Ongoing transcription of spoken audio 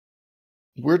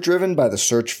We're driven by the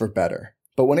search for better.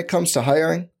 But when it comes to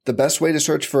hiring, the best way to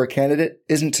search for a candidate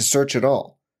isn't to search at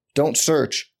all. Don't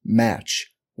search,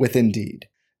 match with Indeed.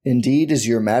 Indeed is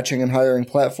your matching and hiring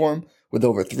platform with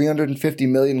over 350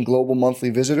 million global monthly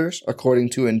visitors,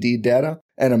 according to Indeed data,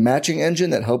 and a matching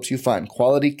engine that helps you find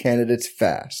quality candidates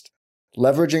fast.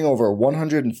 Leveraging over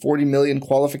 140 million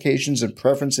qualifications and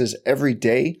preferences every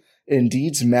day,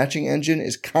 Indeed's matching engine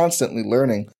is constantly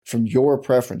learning from your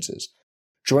preferences.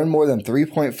 Join more than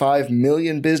 3.5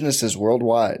 million businesses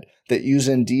worldwide that use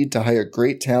Indeed to hire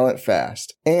great talent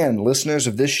fast. And listeners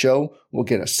of this show will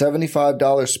get a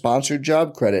 $75 sponsored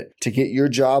job credit to get your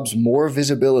jobs more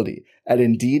visibility at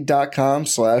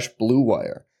Indeed.com/Blue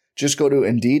Wire. Just go to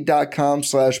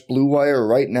Indeed.com/Blue Wire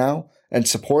right now and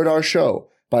support our show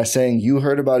by saying you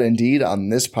heard about Indeed on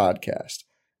this podcast.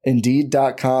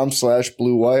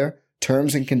 Indeed.com/Blue Wire.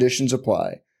 Terms and conditions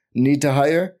apply. Need to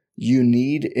hire? You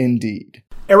need Indeed.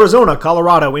 Arizona,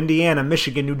 Colorado, Indiana,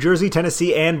 Michigan, New Jersey,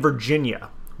 Tennessee, and Virginia.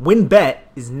 WynnBET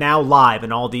is now live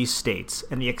in all these states,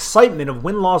 and the excitement of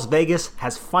Wynn Las Vegas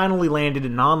has finally landed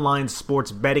in online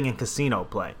sports betting and casino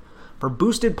play. For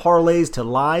boosted parlays to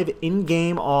live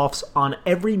in-game offs on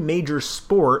every major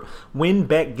sport,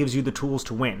 WynnBET gives you the tools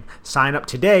to win. Sign up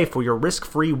today for your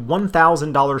risk-free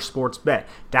 $1,000 sports bet.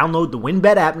 Download the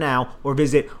WynnBET app now or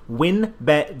visit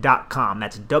wynnbet.com.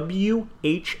 That's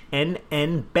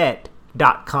WHNN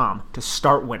bet.com to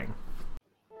start winning.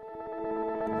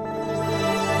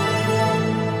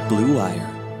 Blue Wire.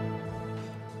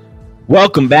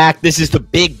 Welcome back. This is the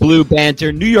Big Blue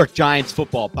Banter New York Giants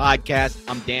football podcast.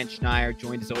 I'm Dan Schneier,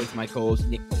 joined as always by my co-host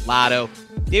Nick Pilato.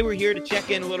 Today we're here to check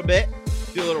in a little bit,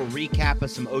 do a little recap of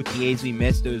some OTAs we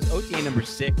missed. It was OTA number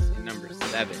 6 and number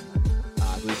 7.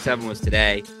 I believe 7 was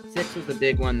today. 6 was the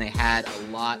big one. They had a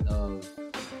lot of,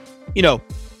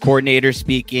 coordinators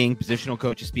speaking, positional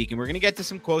coaches speaking. We're going to get to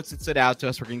some quotes that stood out to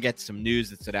us. We're going to get to some news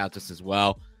that stood out to us as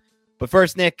well. But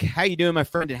first, Nick, how you doing, my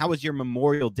friend? And how was your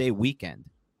Memorial Day weekend?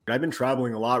 I've been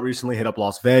traveling a lot recently, hit up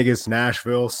Las Vegas,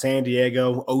 Nashville, San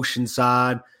Diego,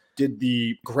 Oceanside, did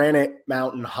the Granite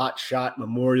Mountain Hot Shot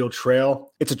Memorial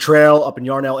Trail. It's a trail up in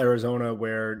Yarnell, Arizona,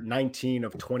 where 19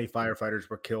 of 20 firefighters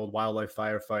were killed, wildlife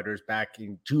firefighters, back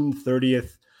in June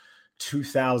 30th,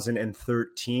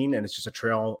 2013. And it's just a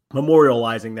trail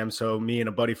memorializing them. So me and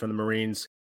a buddy from the Marines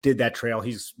did that trail.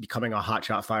 He's becoming a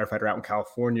hotshot firefighter out in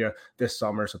California this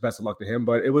summer. So best of luck to him.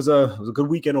 But it was a good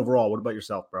weekend overall. What about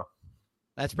yourself, bro?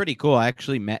 That's pretty cool. I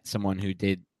actually met someone who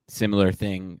did similar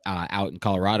thing out in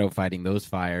Colorado fighting those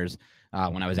fires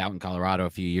when I was out in Colorado a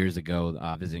few years ago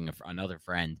visiting another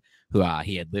friend who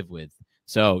he had lived with.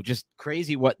 So just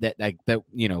crazy what that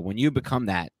when you become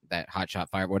that hotshot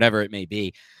fire, whatever it may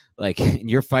be, like, and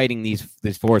you're fighting these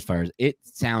forest fires, it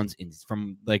sounds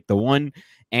from like the one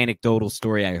anecdotal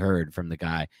story I heard from the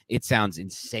guy, it sounds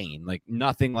insane. Like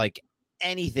nothing like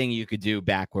anything you could do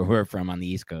back where we're from on the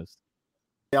East Coast.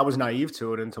 I was naive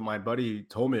to it until my buddy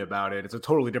told me about it. It's a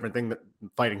totally different thing than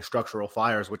fighting structural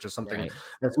fires, which is something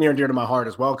that's near and dear to my heart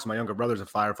as well, because my younger brother's a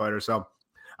firefighter. So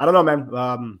I don't know,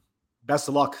 man. Best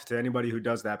of luck to anybody who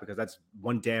does that, because that's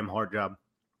one damn hard job.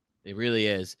 It really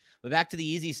is. But back to the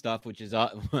easy stuff, which is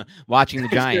watching the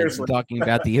Giants and talking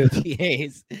about the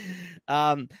OTAs.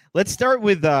 Let's start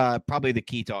with probably the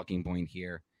key talking point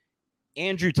here.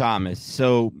 Andrew Thomas.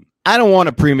 So I don't want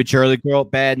to prematurely throw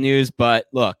out bad news, but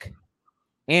look,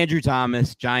 Andrew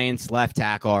Thomas, Giants left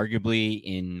tackle, arguably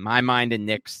in my mind and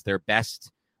Nick's, their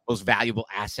best, most valuable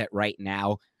asset right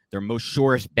now, their most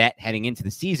surest bet heading into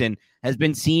the season, has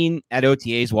been seen at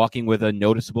OTAs walking with a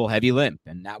noticeable heavy limp.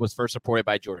 And that was first reported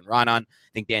by Jordan Raanan.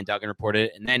 I think Dan Duggan reported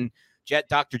it. And then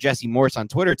Dr. Jesse Morse on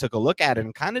Twitter took a look at it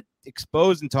and kind of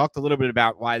exposed and talked a little bit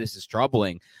about why this is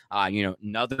troubling.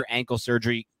 Another ankle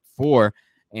surgery for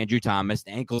Andrew Thomas.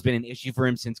 The ankle has been an issue for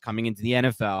him since coming into the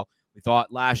NFL. We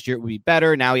thought last year it would be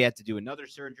better. Now he had to do another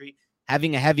surgery.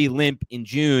 Having a heavy limp in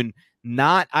June,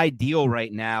 not ideal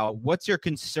right now. What's your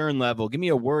concern level? Give me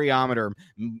a worryometer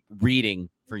reading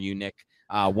for you, Nick,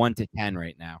 1 to 10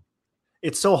 right now.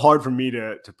 It's so hard for me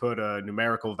to put a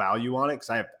numerical value on it because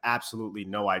I have absolutely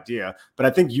no idea. But I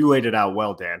think you laid it out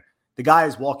well, Dan. The guy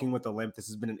is walking with a limp. This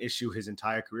has been an issue his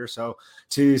entire career. So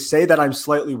to say that I'm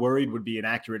slightly worried would be an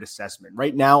accurate assessment.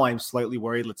 Right now, I'm slightly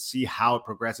worried. Let's see how it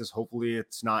progresses. Hopefully,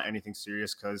 it's not anything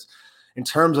serious, because in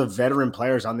terms of veteran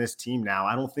players on this team now,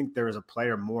 I don't think there is a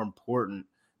player more important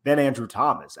than Andrew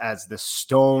Thomas as the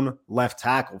stone left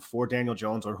tackle for Daniel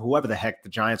Jones or whoever the heck the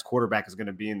Giants quarterback is going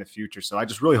to be in the future. So I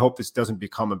just really hope this doesn't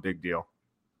become a big deal.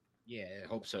 Yeah, I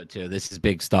hope so too. This is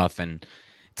big stuff. And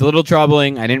it's a little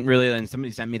troubling. I didn't really, and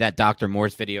somebody sent me that Dr.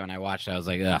 Morse video and I watched it. I was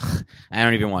like, ugh, I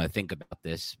don't even want to think about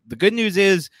this. The good news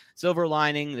is silver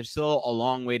lining. There's still a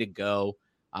long way to go.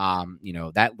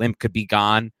 That limp could be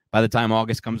gone by the time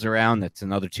August comes around. That's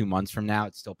another 2 months from now.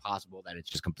 It's still possible that it's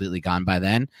just completely gone by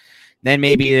then. Then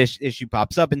maybe this issue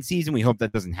pops up in season. We hope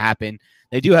that doesn't happen.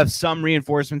 They do have some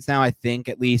reinforcements now, I think.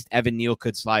 At least Evan Neal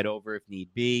could slide over if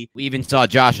need be. We even saw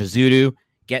Josh Azudu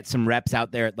get some reps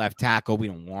out there at left tackle. We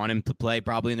don't want him to play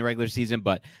probably in the regular season,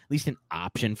 but at least an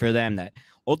option for them that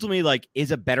ultimately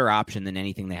is a better option than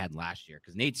anything they had last year.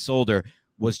 Because Nate Solder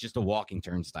was just a walking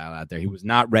turnstile out there. He was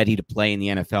not ready to play in the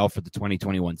NFL for the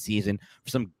 2021 season. For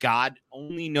some God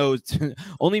only knows to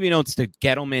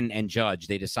Gettleman and Judge,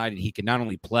 they decided he could not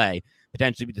only play,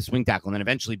 potentially be the swing tackle, and then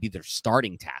eventually be their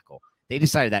starting tackle. They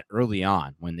decided that early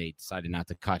on when they decided not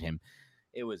to cut him.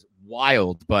 It was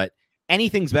wild, but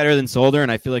anything's better than Solder,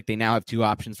 and I feel like they now have two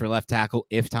options for left tackle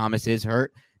if Thomas is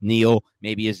hurt. Neal,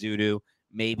 maybe Azudu,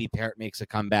 maybe Parrott makes a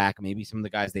comeback, maybe some of the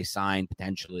guys they signed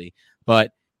potentially.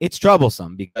 But it's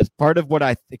troublesome because part of what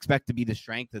I expect to be the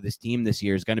strength of this team this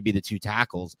year is going to be the two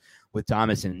tackles with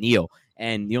Thomas and Neal.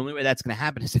 And the only way that's going to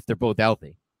happen is if they're both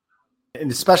healthy. And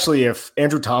especially if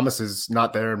Andrew Thomas is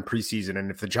not there in preseason,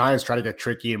 and if the Giants try to get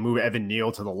tricky and move Evan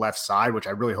Neal to the left side, which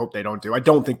I really hope they don't do. I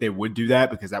don't think they would do that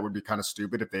because that would be kind of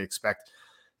stupid if they expect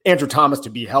Andrew Thomas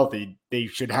to be healthy. They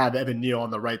should have Evan Neal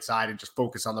on the right side and just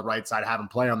focus on the right side, have him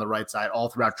play on the right side all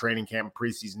throughout training camp and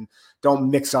preseason. Don't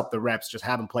mix up the reps, just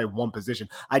have him play one position.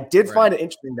 I did find it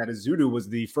interesting that Azudu was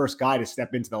the first guy to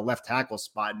step into the left tackle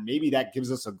spot, and maybe that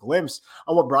gives us a glimpse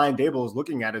on what Brian Daboll is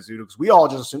looking at Azudu, because we all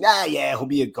just assume, he'll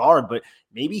be a guard, but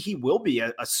maybe he will be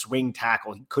a swing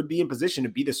tackle. He could be in position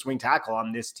to be the swing tackle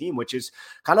on this team, which is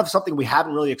kind of something we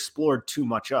haven't really explored too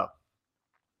much of.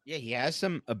 Yeah, he has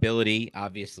some ability,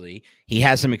 obviously. He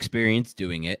has some experience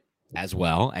doing it as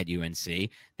well at UNC.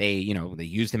 They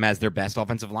used him as their best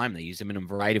offensive lineman. They used him in a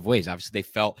variety of ways. Obviously, they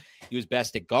felt he was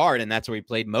best at guard, and that's where he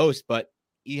played most, but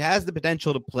he has the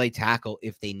potential to play tackle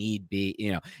if they need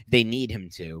him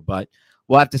to. But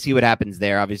we'll have to see what happens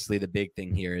there. Obviously, the big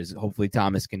thing here is hopefully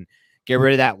Thomas can get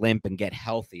rid of that limp and get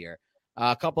healthier.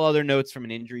 A couple other notes from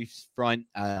an injury front.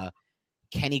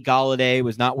 Kenny Golladay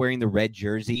was not wearing the red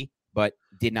jersey, but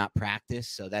did not practice.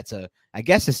 So that's a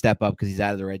step up because he's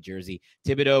out of the red jersey.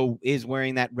 Thibodeau is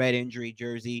wearing that red injury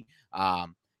jersey.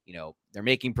 They're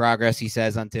making progress, he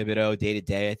says, on Thibodeau day to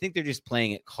day. I think they're just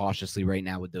playing it cautiously right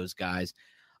now with those guys.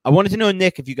 I wanted to know,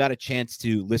 Nick, if you got a chance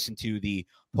to listen to the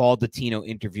Paul Dottino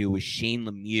interview with Shane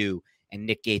Lemieux and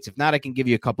Nick Gates. If not, I can give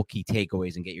you a couple key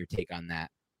takeaways and get your take on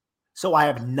that. So I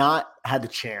have not had the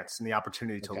chance and the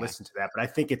opportunity to listen to that, but I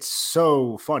think it's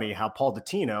so funny how Paul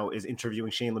Dottino is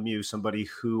interviewing Shane Lemieux, somebody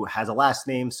who has a last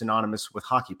name synonymous with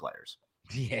hockey players.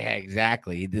 Yeah,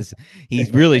 exactly. He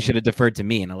really should have deferred to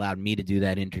me and allowed me to do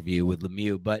that interview with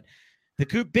Lemieux. But the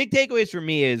big takeaways for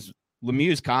me is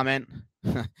Lemieux's comment.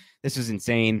 This is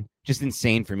insane. Just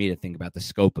insane for me to think about the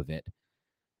scope of it.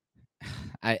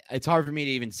 It's hard for me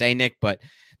to even say, Nick, but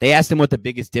they asked him what the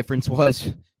biggest difference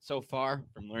was so far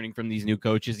from learning from these new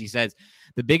coaches. He says,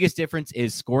 the biggest difference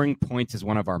is scoring points is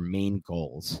one of our main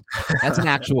goals. That's an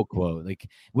actual quote. Like,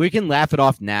 we can laugh it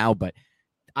off now, but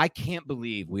I can't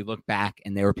believe we look back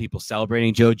and there were people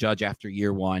celebrating Joe Judge after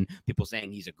year one, people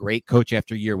saying he's a great coach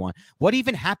after year one. What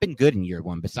even happened good in year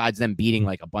one besides them beating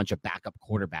like a bunch of backup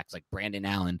quarterbacks like Brandon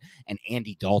Allen and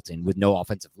Andy Dalton with no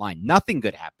offensive line? Nothing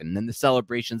good happened. And then the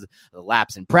celebrations, the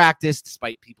lapse in practice,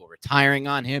 despite people retiring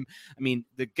on him. I mean,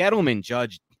 the Gettleman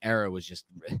Judge era was just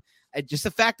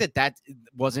the fact that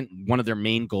wasn't one of their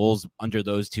main goals under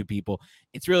those two people.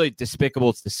 It's really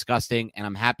despicable. It's disgusting. And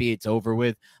I'm happy it's over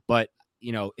with. But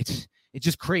it's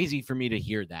just crazy for me to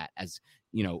hear that as,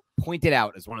 pointed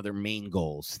out as one of their main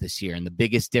goals this year and the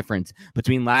biggest difference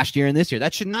between last year and this year.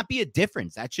 That should not be a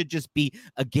difference. That should just be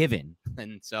a given.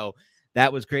 And so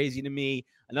that was crazy to me.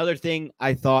 Another thing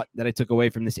I thought that I took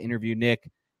away from this interview, Nick,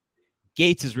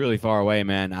 Gates is really far away,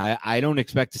 man. I don't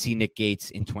expect to see Nick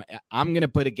Gates I'm going to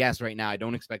put a guess right now. I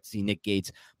don't expect to see Nick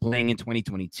Gates playing in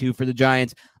 2022 for the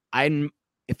Giants.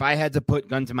 If I had to put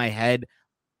gun to my head,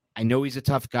 I know he's a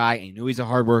tough guy. I know he's a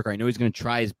hard worker. I know he's going to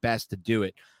try his best to do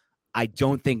it. I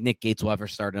don't think Nick Gates will ever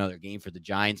start another game for the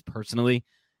Giants personally.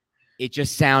 It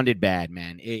just sounded bad,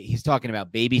 man. He's talking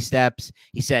about baby steps.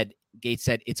 Gates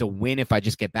said, it's a win if I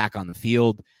just get back on the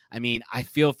field. I mean, I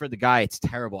feel for the guy. It's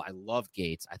terrible. I love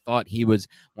Gates. I thought he was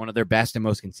one of their best and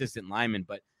most consistent linemen,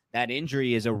 but that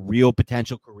injury is a real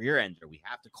potential career ender. We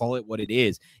have to call it what it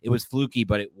is. It was fluky,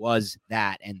 but it was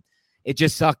that. And it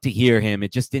just sucked to hear him.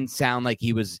 It just didn't sound like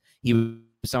he was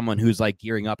someone who's like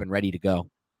gearing up and ready to go.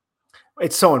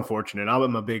 It's so unfortunate.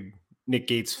 I'm a big Nick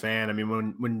Gates fan. I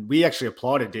mean, when we actually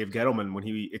applauded Dave Gettleman when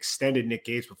he extended Nick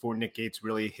Gates before Nick Gates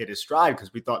really hit his stride,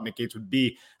 because we thought Nick Gates would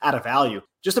be out of value.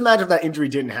 Just imagine if that injury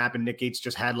didn't happen. Nick Gates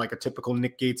just had like a typical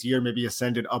Nick Gates year, maybe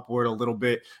ascended upward a little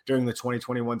bit during the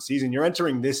 2021 season. You're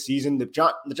entering this season. The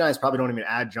Giants probably don't even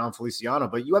add John Feliciano,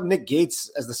 but you have Nick Gates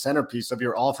as the centerpiece of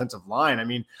your offensive line. I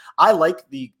mean, I like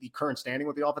the current standing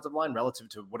with the offensive line relative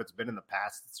to what it's been in the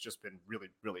past. It's just been really,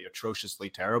 really atrociously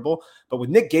terrible. But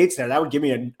with Nick Gates there, that would give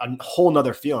me a whole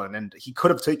nother feeling. And he could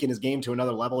have taken his game to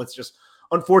another level. It's just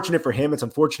unfortunate for him. It's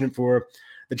unfortunate for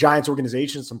the Giants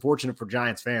organization. It's unfortunate for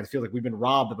Giants fans. I feel like we've been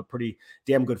robbed of a pretty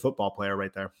damn good football player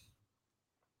right there.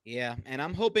 Yeah, and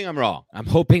I'm hoping I'm wrong. I'm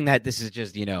hoping that this is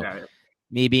just,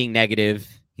 me being negative.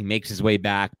 He makes his way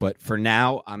back. But for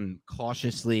now, I'm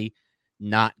cautiously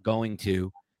not going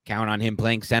to count on him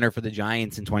playing center for the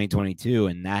Giants in 2022.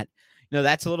 And that,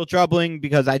 that's a little troubling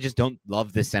because I just don't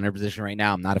love this center position right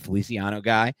now. I'm not a Feliciano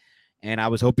guy. And I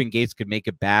was hoping Gates could make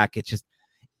it back. It's just,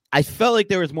 I felt like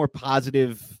there was more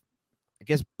positive,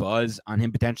 buzz on him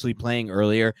potentially playing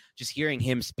earlier. Just hearing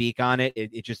him speak on it,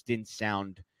 it just didn't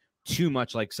sound too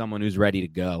much like someone who's ready to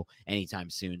go anytime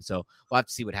soon. So we'll have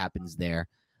to see what happens there.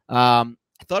 I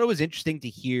thought it was interesting to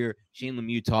hear Shane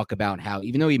Lemieux talk about how,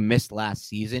 even though he missed last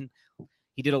season,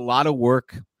 he did a lot of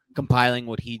work compiling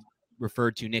what he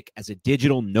referred to, Nick, as a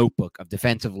digital notebook of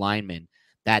defensive linemen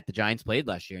that the Giants played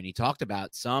last year. And he talked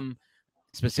about some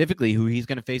specifically who he's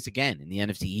going to face again in the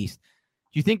NFC East.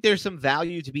 Do you think there's some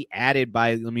value to be added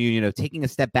by Lemieux, taking a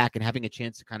step back and having a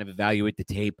chance to kind of evaluate the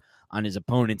tape on his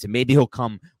opponents, and maybe he'll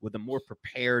come with a more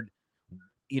prepared,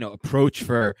 approach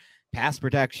for pass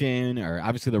protection, or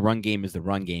obviously the run game is the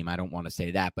run game. I don't want to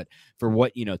say that, but for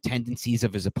what, tendencies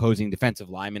of his opposing defensive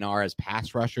linemen are as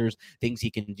pass rushers, things he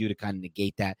can do to kind of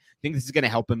negate that. I think this is going to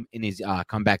help him in his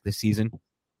comeback this season.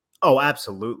 Oh,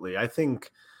 absolutely. I think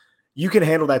you can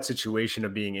handle that situation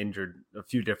of being injured a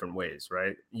few different ways,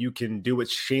 right? You can do what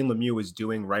Shane Lemieux is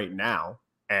doing right now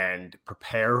and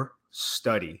prepare,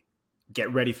 study,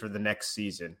 get ready for the next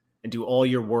season, and do all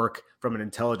your work from an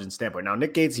intelligence standpoint. Now,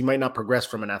 Nick Gates, he might not progress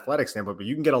from an athletic standpoint, but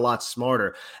you can get a lot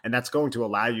smarter, and that's going to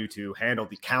allow you to handle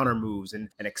the counter moves and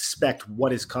expect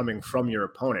what is coming from your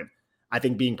opponent. I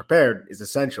think being prepared is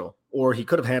essential. Or he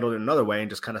could have handled it another way and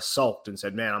just kind of sulked and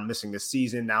said, man, I'm missing this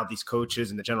season. Now these coaches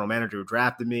and the general manager who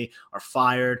drafted me are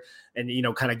fired, and,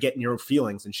 kind of getting your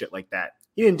feelings and shit like that.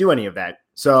 He didn't do any of that.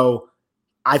 So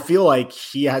I feel like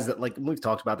he has that, like we've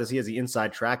talked about this, he has the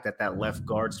inside track at that left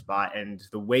guard spot, and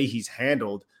the way he's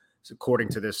handled, according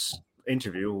to this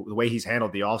interview, the way he's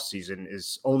handled the offseason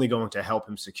is only going to help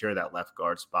him secure that left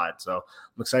guard spot. So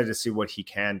I'm excited to see what he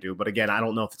can do. But again, I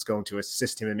don't know if it's going to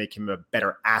assist him and make him a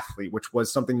better athlete, which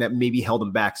was something that maybe held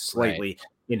him back slightly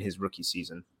in his rookie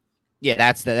season. Yeah,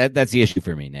 that's the issue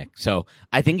for me, Nick. So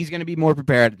I think he's going to be more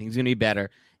prepared. I think he's going to be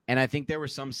better. And I think there were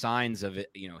some signs of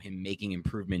it, him making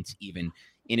improvements even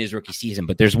in his rookie season.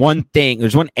 But there's one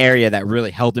area that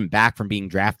really held him back from being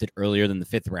drafted earlier than the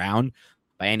 5th round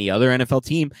by any other NFL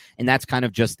team, and that's kind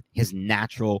of just his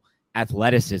natural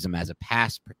athleticism as a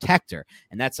pass protector.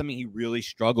 And that's something he really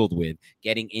struggled with,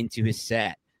 getting into his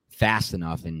set fast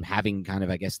enough and having kind of,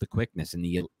 the quickness and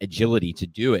the agility to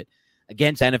do it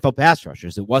against NFL pass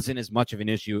rushers. It wasn't as much of an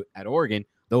issue at Oregon,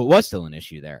 though it was still an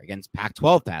issue there against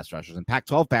Pac-12 pass rushers, and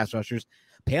Pac-12 pass rushers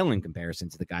pale in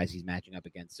comparison to the guys he's matching up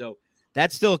against. So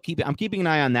that's still I'm keeping an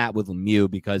eye on that with Lemieux,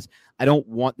 because I don't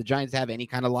want the Giants to have any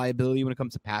kind of liability when it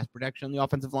comes to pass protection on the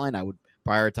offensive line. I would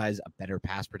prioritize a better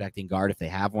pass protecting guard if they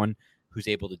have one who's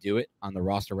able to do it on the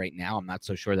roster right now. I'm not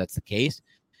so sure that's the case.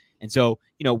 And so,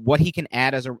 what he can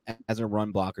add as a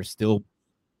run blocker still,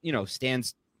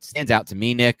 stands out to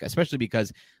me, Nick, especially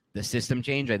because the system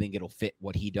change, I think it'll fit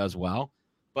what he does well.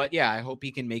 But yeah, I hope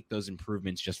he can make those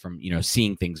improvements just from,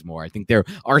 seeing things more. I think there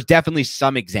are definitely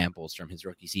some examples from his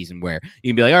rookie season where you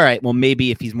can be like, all right, well,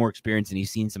 maybe if he's more experienced and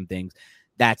he's seen some things,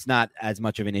 that's not as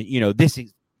much of an, this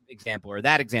example or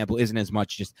that example isn't as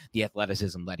much just the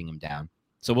athleticism letting him down.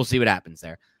 So we'll see what happens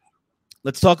there.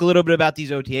 Let's talk a little bit about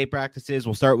these OTA practices.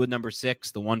 We'll start with number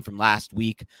 6, the one from last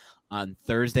week on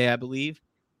Thursday, I believe.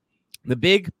 The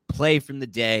big play from the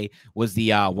day was the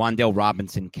Wan'Dale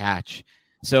Robinson catch.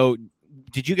 So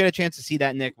did you get a chance to see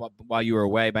that, Nick, while you were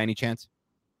away by any chance?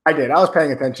 I did. I was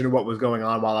paying attention to what was going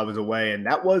on while I was away, and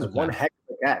that was one heck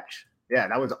of a catch. Yeah,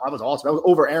 that was awesome. That was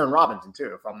over Aaron Robinson,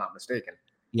 too, if I'm not mistaken.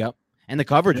 Yep. And the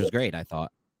coverage was great, I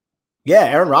thought. Yeah,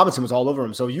 Aaron Robinson was all over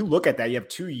him. So you look at that, you have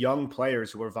 2 young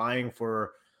players who are vying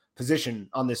for position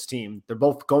on this team. They're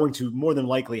both going to more than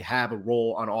likely have a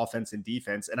role on offense and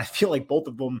defense, and I feel like both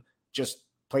of them just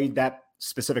played that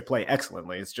specific play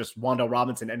excellently. It's just Wan'Dale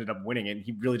Robinson ended up winning it. And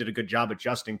he really did a good job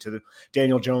adjusting to the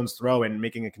Daniel Jones throw and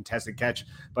making a contested catch,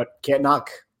 but can't knock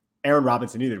Aaron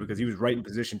Robinson either because he was right in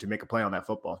position to make a play on that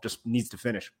football. Just needs to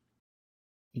finish.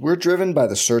 We're driven by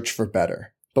the search for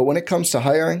better. But when it comes to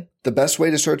hiring, the best way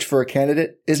to search for a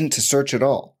candidate isn't to search at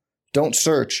all. Don't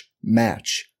search,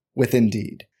 match with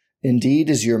Indeed. Indeed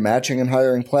is your matching and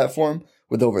hiring platform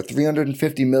with over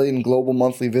 350 million global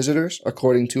monthly visitors,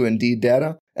 according to Indeed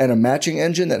data, and a matching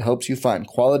engine that helps you find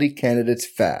quality candidates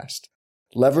fast.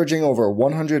 Leveraging over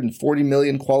 140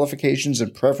 million qualifications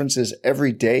and preferences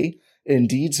every day,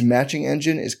 Indeed's matching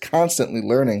engine is constantly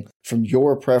learning from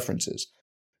your preferences.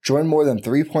 Join more than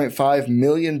 3.5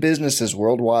 million businesses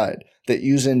worldwide that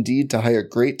use Indeed to hire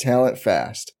great talent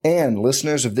fast. And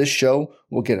listeners of this show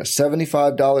will get a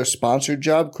 $75 sponsored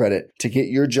job credit to get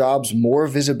your jobs more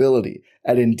visibility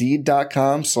at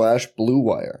Indeed.com/Blue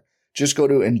Wire. Just go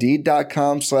to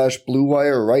Indeed.com/Blue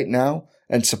Wire right now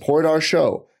and support our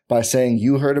show by saying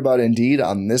you heard about Indeed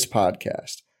on this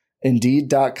podcast.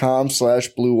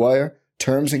 Indeed.com/Blue Wire.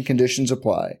 Terms and conditions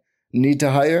apply. Need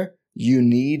to hire? You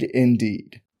need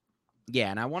Indeed. Yeah,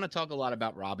 and I want to talk a lot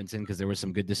about Robinson because there was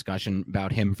some good discussion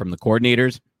about him from the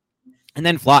coordinators. And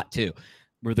then Flott, too,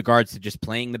 with regards to just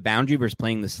playing the boundary versus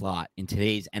playing the slot in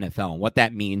today's NFL and what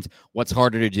that means, what's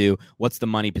harder to do, what's the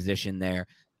money position there.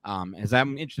 As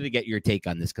I'm interested to get your take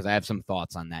on this because I have some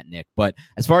thoughts on that, Nick. But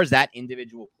as far as that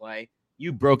individual play,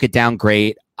 you broke it down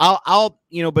great. But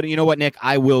you know what, Nick?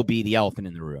 I will be the elephant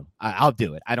in the room. I'll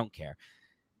do it. I don't care.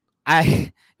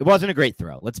 It wasn't a great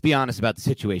throw. Let's be honest about the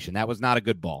situation. That was not a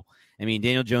good ball. I mean,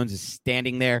 Daniel Jones is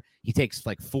standing there. He takes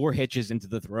like 4 hitches into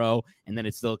the throw, and then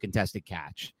it's still a contested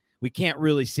catch. We can't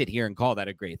really sit here and call that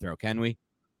a great throw, can we?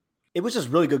 It was just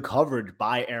really good coverage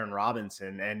by Aaron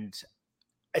Robinson, and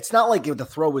it's not like the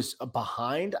throw was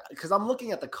behind because I'm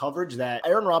looking at the coverage that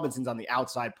Aaron Robinson's on the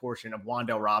outside portion of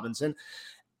Wan'Dale Robinson,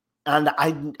 and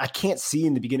I can't see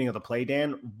in the beginning of the play,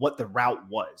 Dan, what the route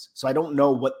was. So I don't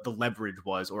know what the leverage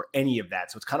was or any of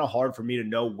that. So it's kind of hard for me to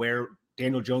know where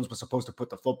Daniel Jones was supposed to put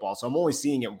the football. So I'm only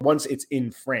seeing it once it's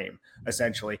in frame,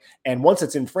 essentially. And once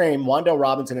it's in frame, Wan'Dale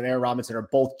Robinson and Aaron Robinson are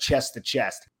both chest to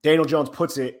chest. Daniel Jones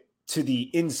puts it to the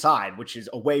inside, which is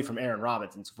away from Aaron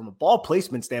Robinson. So from a ball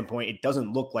placement standpoint, it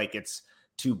doesn't look like it's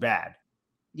too bad.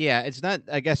 Yeah, it's not,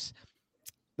 I guess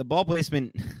the ball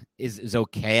placement is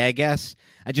okay, I guess.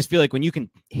 I just feel like when you can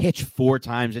hitch 4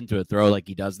 times into a throw like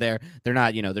he does there, they're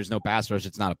not, there's no pass rush.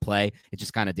 It's not a play. It's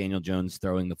just kind of Daniel Jones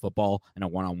throwing the football in a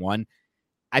one-on-one.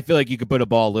 I feel like you could put a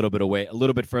ball a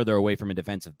little bit further away from a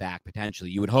defensive back, potentially.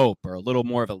 You would hope, or a little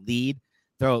more of a lead,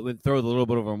 throw a little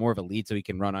bit more of a lead so he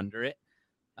can run under it.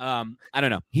 I don't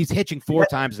know. He's hitching 4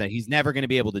 times that he's never going to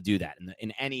be able to do that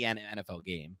in any NFL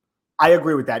game. I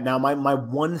agree with that. Now, my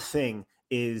one thing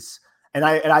is, and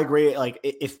I agree. Like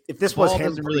if this was him,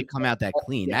 doesn't really come out that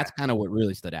clean. Yeah. That's kind of what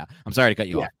really stood out. I'm sorry to cut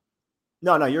you off.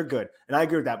 No, you're good, and I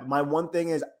agree with that. But my one thing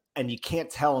is, and you can't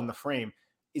tell in the frame,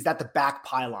 is that the back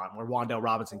pylon where Wan'Dale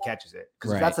Robinson catches it?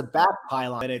 Because if that's a back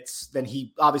pylon, then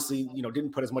he obviously,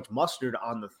 didn't put as much mustard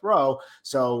on the throw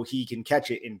so he can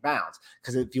catch it in bounds.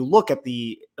 Because if you look at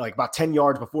the, about 10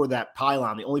 yards before that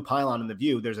pylon, the only pylon in the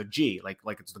view, there's a G, like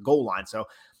it's the goal line. So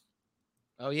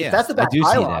if that's the back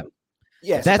pylon.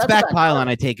 Yes. If that's back pylon,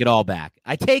 I take it all back.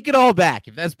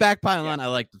 If that's back pylon, I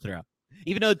like the throw.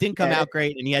 Even though it didn't come out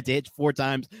great and he had to hit 4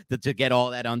 times to get all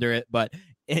that under it. But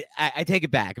I take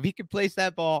it back. If he can place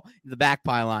that ball in the back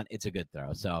pylon, it's a good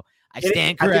throw. So I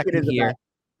stand corrected here.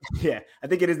 Yeah, I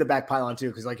think it is the back pylon too,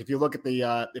 because if you look at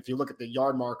the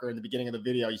yard marker in the beginning of the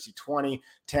video, you see 20,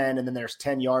 10, and then there's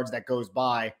 10 yards that goes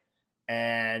by,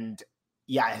 and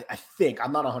yeah, I think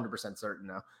I'm not 100% certain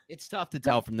though. It's tough to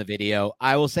tell from the video.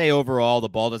 I will say overall, the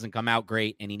ball doesn't come out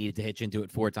great, and he needed to hitch into it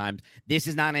 4 times. This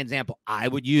is not an example I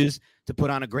would use to put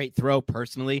on a great throw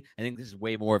personally. I think this is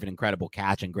way more of an incredible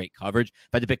catch and great coverage. If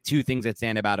I had to pick 2 things that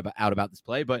stand out about this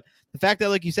play, but the fact that,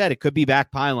 like you said, it could be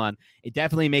back pylon, it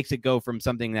definitely makes it go from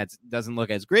something that doesn't look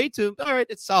as great to, all right,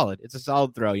 it's solid. It's a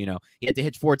solid throw. He had to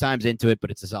hitch 4 times into it, but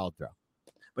it's a solid throw.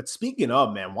 But speaking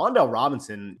of, man, Wan'Dale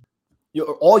Robinson,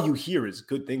 all you hear is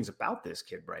good things about this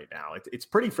kid right now. It's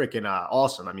pretty freaking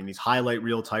awesome. I mean, these highlight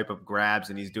reel type of grabs,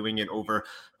 and he's doing it over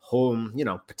home,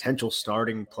 potential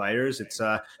starting players. It's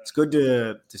good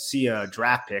to see a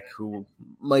draft pick who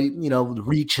might,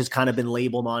 reach has kind of been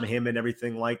labeled on him and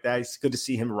everything like that. It's good to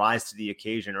see him rise to the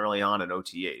occasion early on in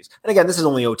OTAs. And again, this is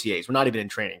only OTAs. We're not even in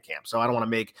training camp, so I don't want to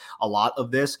make a lot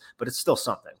of this, but it's still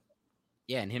something.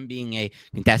 Yeah, and him being a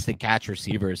contested catch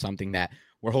receiver is something that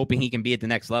we're hoping he can be at the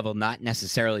next level. Not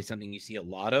necessarily something you see a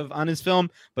lot of on his film,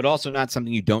 but also not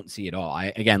something you don't see at all.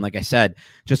 Again, like I said,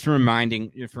 just from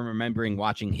remembering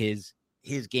watching his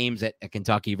his games at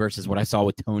Kentucky versus what I saw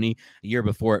with Tony a year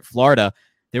before at Florida,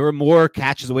 there were more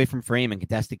catches away from frame and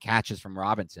contested catches from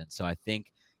Robinson. So I think,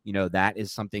 that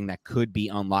is something that could be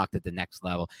unlocked at the next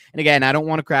level. And again, I don't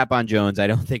want to crap on Jones. I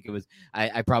don't think it was,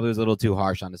 I probably was a little too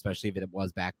harsh on, especially if it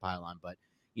was back pylon. But,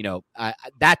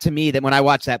 that to me, that when I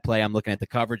watch that play, I'm looking at the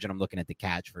coverage and I'm looking at the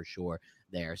catch for sure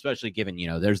there, especially given,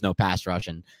 there's no pass rush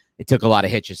and it took a lot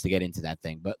of hitches to get into that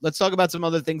thing. But let's talk about some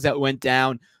other things that went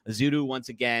down. Azudu, once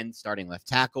again, starting left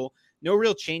tackle. No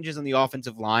real changes on the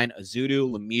offensive line. Azudu,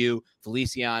 Lemieux,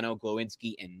 Feliciano,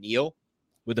 Glowinski, and Neal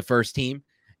with the first team.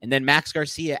 And then Max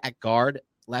Garcia at guard,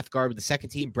 left guard with the second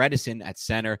team, Bredesen at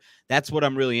center. That's what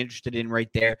I'm really interested in right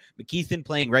there. McKeithen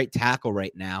playing right tackle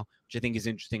right now, which I think is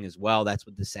interesting as well. That's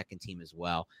with the second team as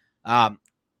well.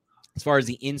 As far as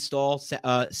the install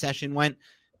session went,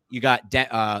 you got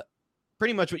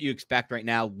pretty much what you expect right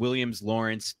now. Williams,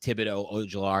 Lawrence, Thibodeau,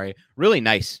 Ojulari. Really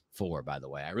nice four, by the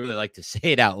way. I really like to say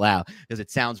it out loud because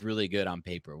it sounds really good on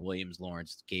paper. Williams,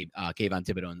 Lawrence, Kayvon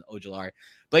Thibodeau, and Ojulari.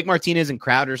 Blake Martinez and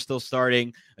Crowder still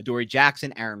starting. Adoree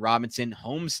Jackson, Aaron Robinson.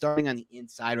 Holmes starting on the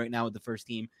inside right now with the first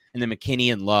team. And then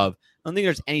McKinney and Love. I don't think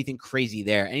there's anything crazy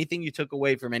there. Anything you took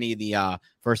away from any of the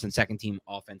first and second team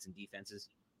offense and defenses?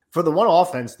 For the one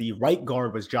offense, the right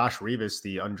guard was Josh Rivas,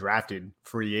 the undrafted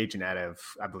free agent out of,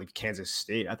 I believe, Kansas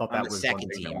State. I thought that was second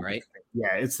team, right?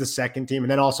 Yeah, it's the second team. And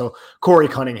then also Corey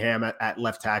Cunningham at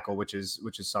left tackle, which is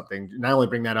something. And I only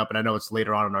bring that up, and I know it's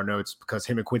later on in our notes because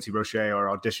him and Quincy Roche are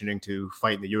auditioning to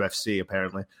fight in the UFC,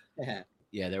 apparently.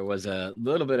 Yeah, there was a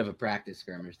little bit of a practice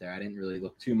skirmish there. I didn't really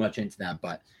look too much into that,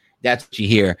 but that's what you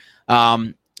hear.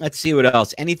 Let's see what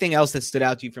else. Anything else that stood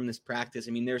out to you from this practice?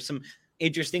 I mean, there's some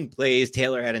interesting plays.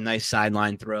 Taylor had a nice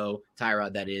sideline throw.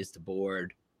 Tyrod, that is, to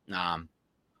Board.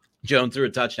 Jones threw a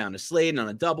touchdown to Sladen on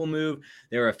a double move.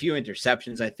 There were a few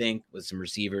interceptions, I think, with some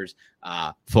receivers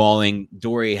falling.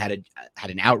 Dory had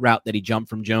an out route that he jumped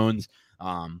from Jones,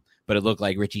 but it looked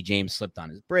like Richie James slipped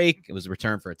on his break. It was a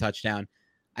return for a touchdown.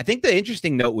 I think the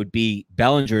interesting note would be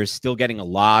Bellinger is still getting a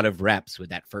lot of reps with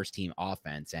that first team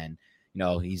offense. And,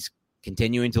 he's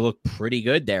continuing to look pretty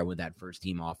good there with that first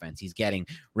team offense. He's getting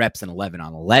reps in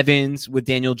 11-on-11s with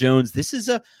Daniel Jones. This is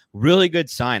a really good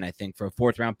sign, I think, for a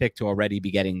fourth round pick to already be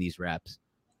getting these reps.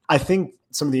 I think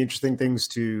some of the interesting things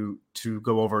to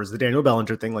go over is the Daniel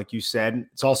Bellinger thing, like you said.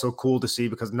 It's also cool to see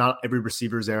because not every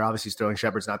receiver is there. Obviously, Sterling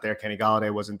Shepard's not there. Kenny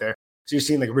Golladay wasn't there. So you're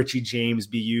seeing like Richie James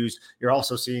be used. You're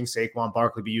also seeing Saquon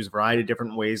Barkley be used a variety of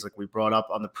different ways, like we brought up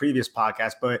on the previous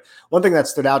podcast. But one thing that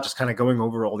stood out, just kind of going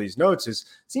over all these notes, is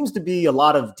seems to be a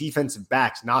lot of defensive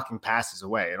backs knocking passes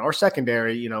away. And our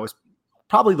secondary, is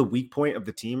probably the weak point of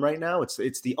the team right now. It's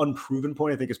the unproven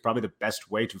point, I think, is probably the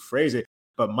best way to phrase it.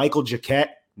 But Michael Jacquet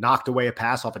knocked away a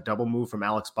pass off a double move from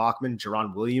Alex Bachman.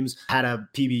 Jerron Williams had a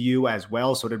PBU as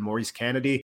well. So did Maurice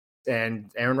Kennedy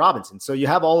and Aaron Robinson. So you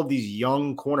have all of these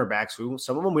young cornerbacks who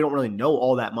some of them we don't really know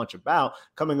all that much about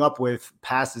coming up with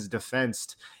passes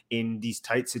defensed in these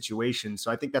tight situations.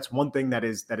 So I think that's one thing that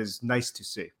is nice to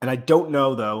see. And I don't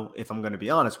know, though, if I'm going to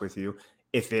be honest with you,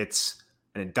 if it's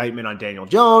an indictment on Daniel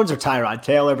Jones or Tyrod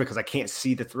Taylor, because I can't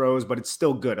see the throws, but it's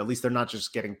still good. At least they're not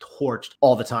just getting torched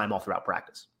all the time all throughout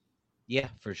practice. Yeah,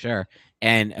 for sure.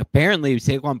 And apparently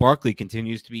Saquon Barkley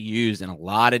continues to be used in a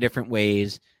lot of different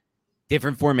ways.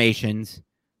 Different formations,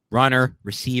 runner,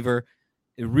 receiver.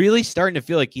 It really starting to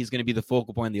feel like he's going to be the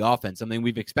focal point of the offense. Something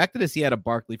we've expected to see out of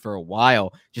Barkley for a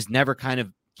while, just never kind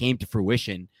of came to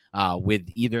fruition with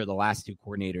either of the last two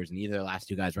coordinators and either of the last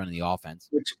two guys running the offense.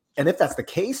 And if that's the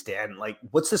case, Dan, like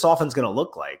what's this offense going to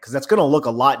look like? Because that's going to look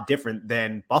a lot different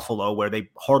than Buffalo, where they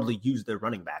hardly use their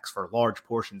running backs for large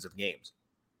portions of games.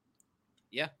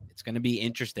 Yeah, it's going to be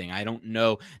interesting. I don't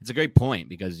know. It's a great point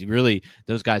because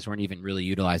those guys weren't even really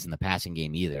utilizing the passing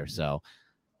game either. So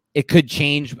it could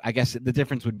change. I guess the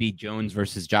difference would be Jones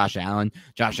versus Josh Allen.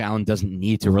 Josh Allen doesn't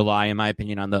need to rely, in my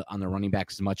opinion, on the running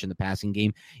backs as much in the passing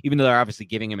game, even though they're obviously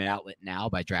giving him an outlet now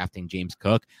by drafting James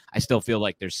Cook. I still feel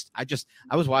like I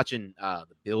was watching the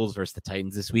Bills versus the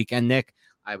Titans this weekend, Nick.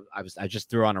 I just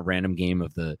threw on a random game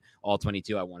of the all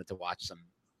 22. I wanted to watch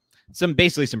some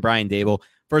Brian Dable.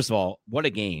 First of all, what a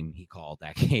game he called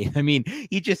that game. I mean,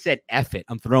 he just said, F it.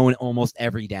 I'm throwing almost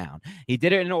every down. He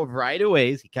did it in a variety of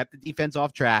ways. He kept the defense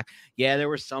off track. Yeah, there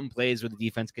were some plays where the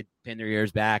defense could pin their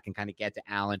ears back and kind of get to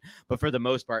Allen. But for the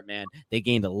most part, man, they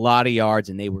gained a lot of yards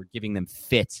and they were giving them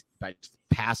fits by just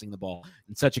passing the ball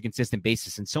in such a consistent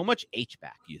basis and so much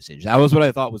H-back usage. That was what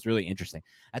I thought was really interesting.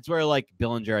 That's where like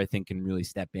Billinger, I think, can really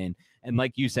step in. And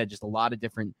like you said, just a lot of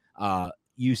different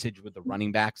usage with the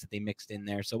running backs that they mixed in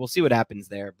there. So we'll see what happens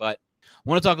there. But I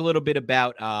want to talk a little bit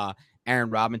about Aaron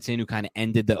Robinson, who kind of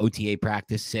ended the OTA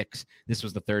practice 6. This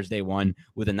was the Thursday one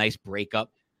with a nice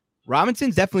breakup.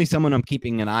 Robinson's definitely someone I'm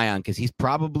keeping an eye on because he's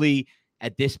probably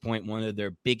at this point one of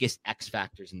their biggest X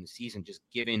factors in the season, just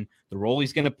given the role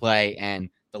he's going to play and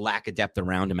the lack of depth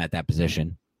around him at that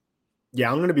position. Yeah,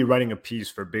 I'm going to be writing a piece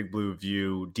for Big Blue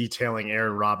View detailing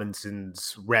Aaron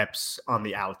Robinson's reps on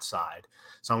the outside.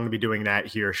 So I'm going to be doing that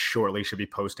here shortly. Should be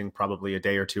posting probably a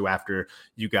day or two after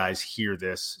you guys hear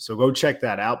this. So go check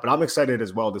that out. But I'm excited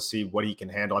as well to see what he can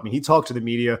handle. I mean, he talked to the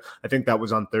media. I think that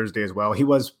was on Thursday as well. He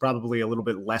was probably a little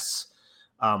bit less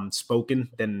spoken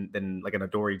than like an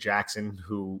Adoree Jackson,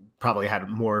 who probably had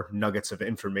more nuggets of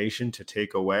information to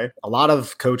take away. A lot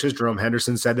of coaches, Jerome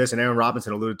Henderson said this, and Aaron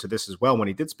Robinson alluded to this as well when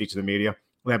he did speak to the media,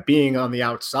 that being on the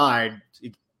outside,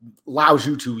 it allows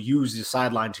you to use the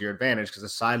sideline to your advantage because the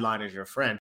sideline is your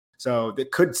friend. So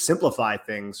it could simplify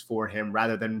things for him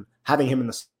rather than having him in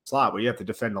the slot where you have to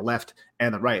defend the left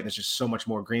and the right. And there's just so much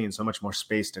more green, so much more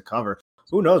space to cover.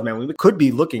 Who knows, man? We could be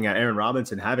looking at Aaron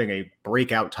Robinson having a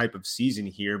breakout type of season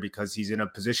here because he's in a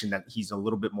position that he's a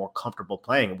little bit more comfortable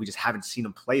playing, and we just haven't seen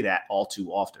him play that all too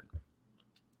often.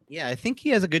 Yeah, I think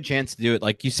he has a good chance to do it.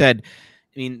 Like you said,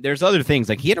 I mean, there's other things.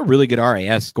 Like he had a really good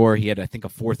RAS score. He had, I think, a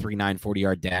 4.39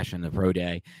 40-yard dash on the pro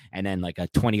day, and then like a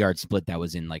 20-yard split that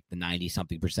was in like the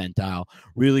 90-something percentile.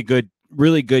 Really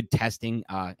good testing.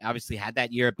 Obviously had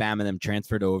that year at Bama, then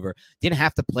transferred over. Didn't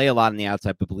have to play a lot on the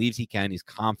outside, but believes he can. He's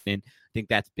confident. I think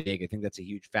that's big. I think that's a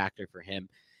huge factor for him.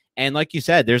 And like you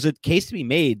said, there's a case to be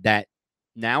made that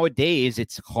nowadays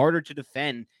it's harder to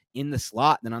defend in the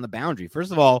slot than on the boundary.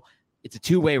 First of all, it's a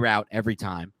two-way route every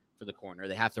time for the corner.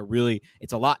 They have to really,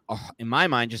 it's a lot, in my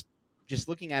mind, just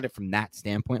looking at it from that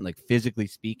standpoint, like physically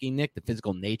speaking, Nick, the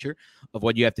physical nature of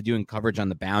what you have to do in coverage on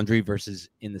the boundary versus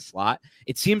in the slot,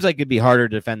 it seems like it'd be harder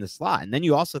to defend the slot. And then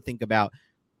you also think about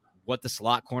what the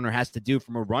slot corner has to do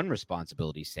from a run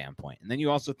responsibility standpoint. And then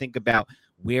you also think about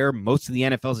where most of the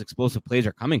NFL's explosive plays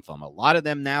are coming from. A lot of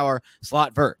them now are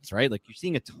slot verts, right? Like you're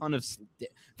seeing a ton of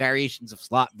variations of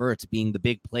slot verts being the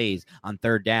big plays on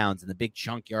third downs and the big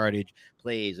chunk yardage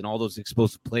plays and all those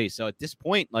explosive plays. So at this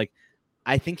point, like,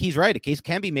 I think he's right. A case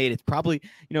can be made. It's probably,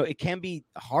 it can be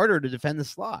harder to defend the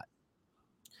slot.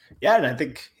 Yeah, and I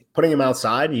think putting him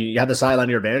outside, you have the sideline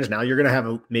to your advantage. Now you're going to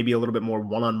have maybe a little bit more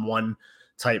one-on-one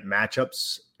type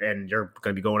matchups, and you're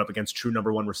going to be going up against true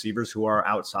number one receivers who are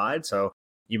outside. So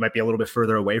you might be a little bit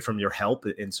further away from your help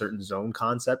in certain zone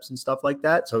concepts and stuff like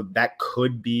that. So that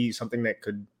could be something that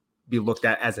could be looked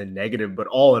at as a negative, but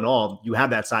all in all, you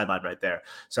have that sideline right there.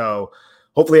 So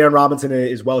hopefully Aaron Robinson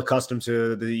is well accustomed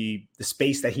to the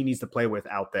space that he needs to play with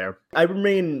out there. I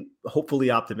remain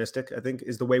hopefully optimistic, I think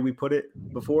is the way we put it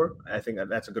before. I think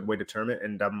that's a good way to term it.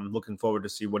 And I'm looking forward to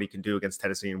see what he can do against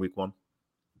Tennessee in week 1.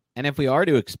 And if we are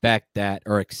to expect that,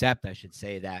 or accept, I should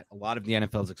say, that a lot of the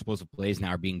NFL's explosive plays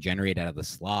now are being generated out of the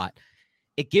slot,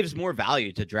 it gives more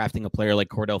value to drafting a player like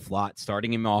Cordell Flott,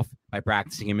 starting him off by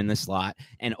practicing him in the slot,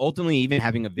 and ultimately even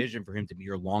having a vision for him to be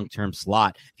your long-term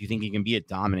slot if you think he can be a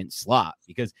dominant slot.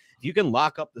 Because if you can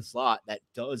lock up the slot, that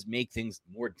does make things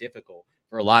more difficult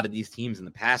for a lot of these teams in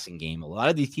the passing game. A lot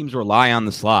of these teams rely on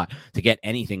the slot to get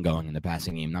anything going in the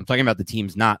passing game. And I'm talking about the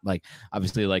teams not like,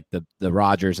 obviously, like the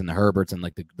Rodgers and the Herberts and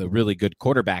like the really good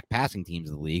quarterback passing teams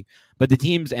of the league, but the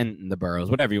teams and the Burrows,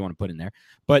 whatever you want to put in there,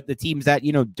 but the teams that,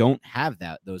 don't have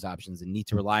those options and need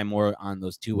to rely more on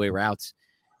those two-way routes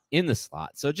in the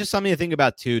slot. So just something to think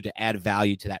about too, to add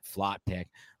value to that Flott pick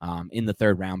in the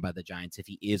 3rd round by the Giants, if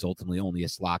he is ultimately only a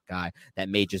slot guy, that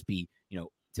may just be,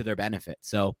 to their benefit.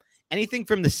 So anything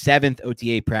from the 7th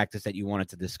OTA practice that you wanted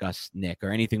to discuss, Nick, or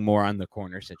anything more on the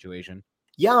corner situation?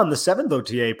 Yeah, on the 7th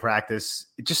OTA practice,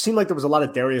 it just seemed like there was a lot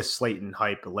of Darius Slayton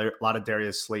hype, a lot of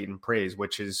Darius Slayton praise,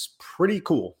 which is pretty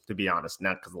cool, to be honest.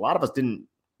 Now, because a lot of us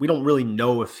we don't really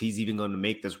know if he's even going to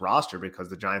make this roster because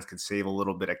the Giants could save a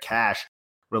little bit of cash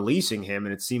releasing him.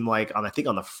 And it seemed like I think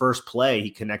on the first play, he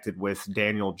connected with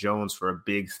Daniel Jones for a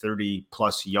big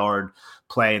 30-plus yard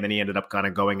play, and then he ended up kind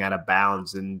of going out of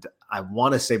bounds. And I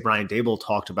want to say Brian Daboll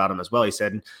talked about him as well. He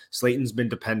said Slayton's been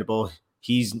dependable.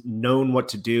 He's known what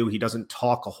to do. He doesn't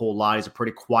talk a whole lot. He's a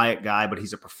pretty quiet guy, but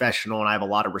he's a professional, and I have a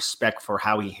lot of respect for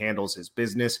how he handles his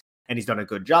business, and he's done a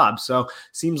good job. So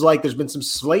seems like there's been some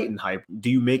Slayton hype. Do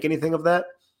you make anything of that?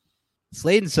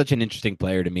 Slayton's such an interesting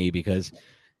player to me because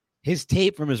his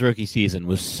tape from his rookie season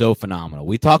was so phenomenal.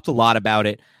 We talked a lot about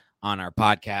it on our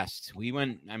podcast.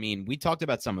 We talked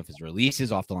about some of his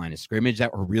releases off the line of scrimmage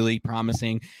that were really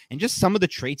promising, and just some of the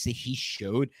traits that he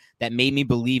showed that made me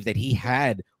believe that he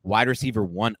had wide receiver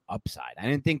 1 upside. I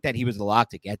didn't think that he was the lock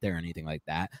to get there or anything like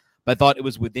that, but I thought it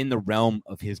was within the realm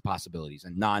of his possibilities, a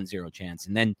non-zero chance.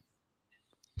 And then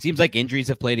Seems like injuries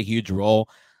have played a huge role.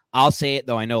 I'll say it,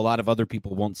 though. I know a lot of other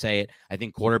people won't say it. I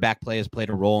think quarterback play has played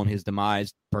a role in his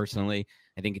demise, personally.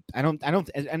 I don't,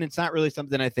 and it's not really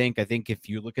something I think. I think if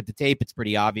you look at the tape, it's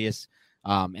pretty obvious.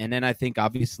 And then I think,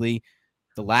 obviously,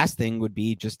 the last thing would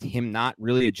be just him not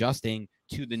really adjusting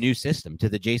to the new system, to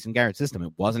the Jason Garrett system.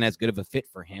 It wasn't as good of a fit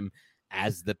for him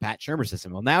as the Pat Shurmur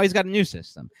system. Well, now he's got a new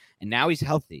system, and now he's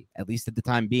healthy, at least at the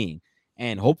time being.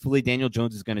 And hopefully Daniel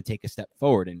Jones is going to take a step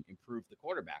forward and improve the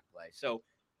quarterback play. So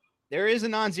there is a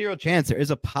non-zero chance. There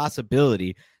is a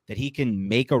possibility that he can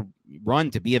make a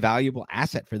run to be a valuable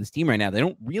asset for this team right now. They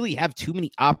don't really have too many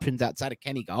options outside of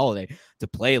Kenny Golladay to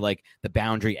play like the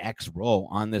boundary X role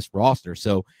on this roster.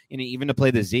 So even to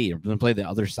play the Z or to play the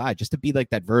other side, just to be like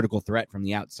that vertical threat from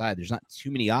the outside, there's not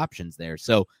too many options there.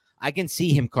 So I can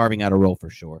see him carving out a role for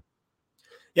sure.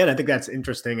 Yeah, and I think that's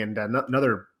interesting. And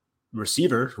another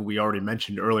receiver who we already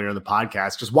mentioned earlier in the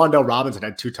podcast, just Wan'Dale Robinson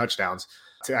had 2 touchdowns.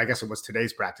 I guess it was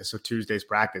today's practice, so Tuesday's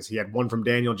practice. He had one from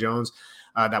Daniel Jones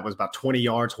that was about 20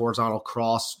 yards, horizontal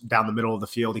cross down the middle of the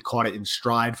field. He caught it in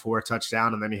stride for a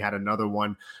touchdown, and then he had another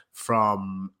one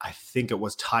from, I think it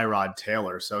was Tyrod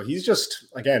Taylor. So he's just,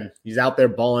 again, he's out there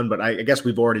balling, but I guess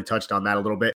we've already touched on that a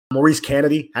little bit. Maurice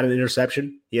Kennedy had an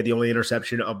interception. He had the only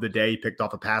interception of the day. He picked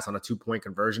off a pass on a 2-point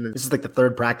conversion. And this is like the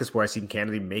 3rd practice where I've seen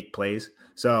Kennedy make plays.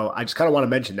 So I just kind of want to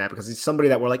mention that because he's somebody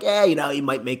that we're like, he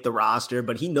might make the roster,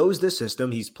 but he knows this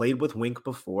system. He's played with Wink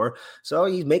before. So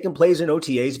he's making plays in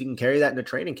OTAs. If he can carry that into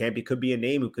training camp, he could be a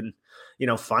name who can,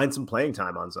 find some playing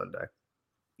time on Sunday.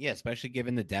 Yeah, especially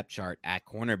given the depth chart at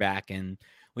cornerback. And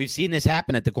we've seen this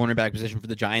happen at the cornerback position for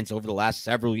the Giants over the last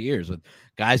several years with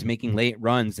guys making late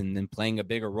runs and then playing a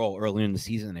bigger role earlier in the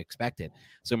season than expected.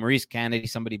 So Maurice Kennedy,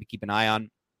 somebody to keep an eye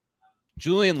on.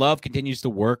 Julian Love continues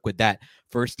to work with that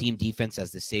first-team defense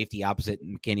as the safety opposite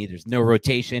McKinney. There's no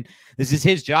rotation. This is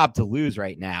his job to lose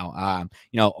right now.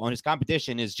 On his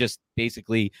competition is just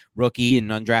basically rookie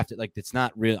and undrafted. Like, it's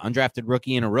not real undrafted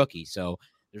rookie and a rookie. So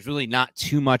there's really not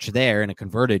too much there in a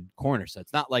converted corner. So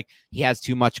it's not like he has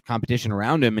too much competition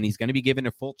around him, and he's going to be given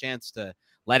a full chance to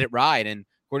let it ride. And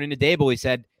according to Dable, he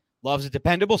said, Love's a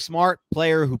dependable, smart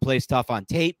player who plays tough on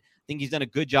tape. I think he's done a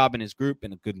good job in his group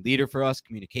and a good leader for us.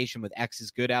 Communication with X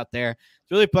is good out there.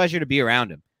 It's really a pleasure to be around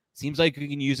him. Seems like we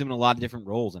can use him in a lot of different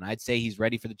roles, and I'd say he's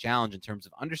ready for the challenge in terms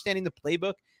of understanding the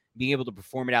playbook, being able to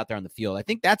perform it out there on the field. I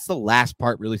think that's the last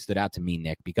part really stood out to me,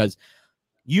 Nick, because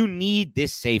you need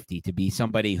this safety to be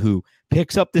somebody who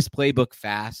picks up this playbook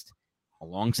fast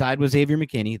alongside with Xavier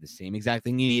McKinney, the same exact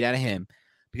thing you need out of him,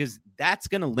 because that's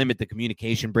going to limit the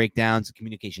communication breakdowns,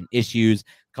 communication issues,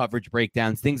 coverage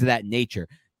breakdowns, things of that nature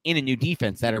in a new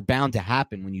defense that are bound to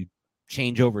happen when you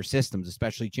change over systems,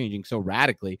 especially changing so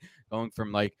radically, going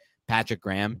from like Patrick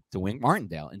Graham to Wink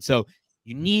Martindale. And so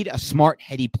you need a smart,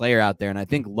 heady player out there. And I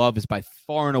think Love is by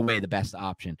far and away the best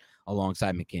option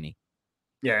alongside McKinney.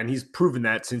 Yeah, and he's proven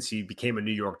that since he became a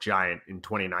New York Giant in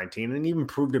 2019, and even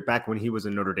proved it back when he was a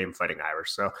Notre Dame Fighting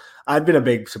Irish. So I've been a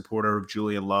big supporter of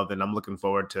Julian Love, and I'm looking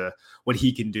forward to what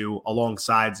he can do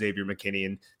alongside Xavier McKinney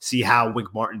and see how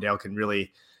Wink Martindale can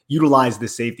really utilize the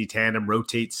safety tandem,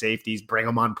 rotate safeties, bring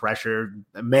them on pressure,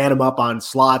 man them up on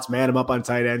slots, man them up on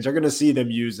tight ends. You're going to see them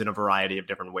used in a variety of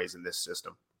different ways in this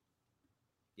system.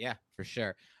 Yeah, for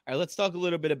sure. All right, let's talk a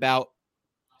little bit about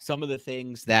some of the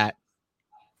things that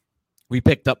we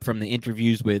picked up from the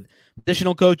interviews with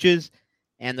additional coaches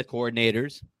and the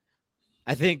coordinators.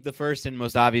 I think the first and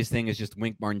most obvious thing is just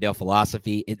Wink Martindale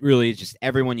philosophy. It really is just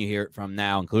everyone you hear it from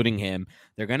now, including him.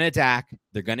 They're going to attack,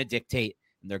 they're going to dictate,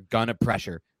 and they're going to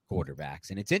pressure quarterbacks.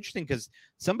 And it's interesting because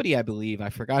somebody, I believe, I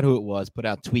forgot who it was, put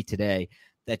out a tweet today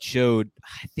that showed,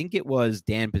 I think it was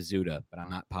Dan Pizzuta, but I'm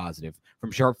not positive,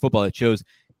 from Sharp Football. It shows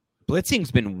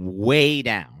blitzing's been way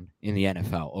down in the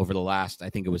NFL over the last, I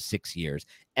think it was 6 years.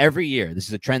 Every year, this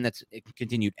is a trend that's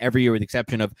continued every year with the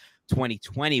exception of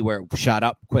 2020 where it shot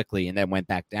up quickly and then went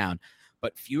back down.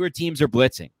 But fewer teams are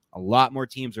blitzing. A lot more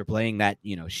teams are playing that,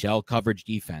 shell coverage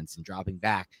defense and dropping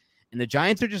back. And the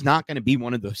Giants are just not going to be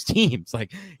one of those teams.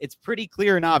 Like, it's pretty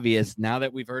clear and obvious now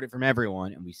that we've heard it from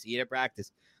everyone and we see it at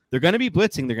practice. They're going to be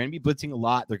blitzing. They're going to be blitzing a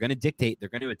lot. They're going to dictate. They're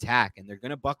going to attack, and they're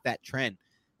going to buck that trend.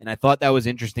 And I thought that was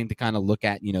interesting to kind of look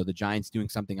at, the Giants doing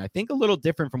something, I think, a little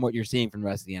different from what you're seeing from the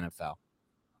rest of the NFL.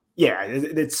 Yeah,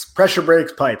 it's pressure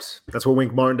breaks pipes. That's what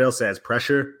Wink Martindale says.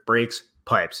 Pressure breaks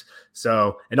pipes.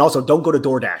 So, and also don't go to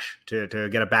DoorDash to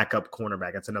get a backup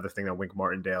cornerback. That's another thing that Wink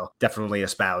Martindale definitely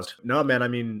espoused. No, man, I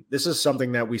mean, this is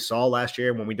something that we saw last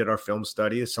year when we did our film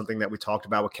study. It's something that we talked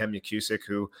about with Ken McCusick,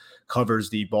 who covers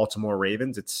the Baltimore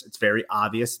Ravens. It's very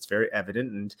obvious. It's very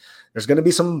evident. And there's going to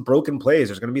be some broken plays.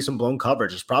 There's going to be some blown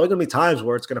coverage. There's probably going to be times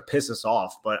where it's going to piss us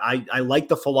off. But I like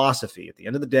the philosophy. At the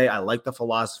end of the day, I like the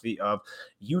philosophy of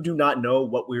you do not know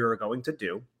what we are going to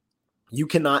do. You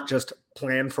cannot just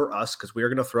plan for us because we are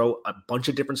going to throw a bunch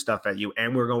of different stuff at you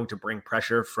and we're going to bring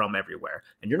pressure from everywhere.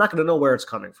 And you're not going to know where it's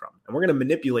coming from. And we're going to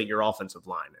manipulate your offensive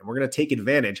line and we're going to take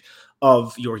advantage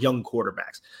of your young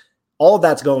quarterbacks. All of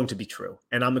that's going to be true.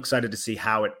 And I'm excited to see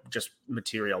how it just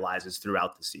materializes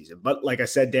throughout the season. But like I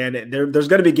said, Dan, there's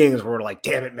going to be games where we're like,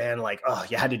 damn it, man. Like, oh,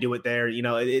 you had to do it there. You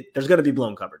know, there's going to be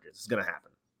blown coverages. It's going to happen.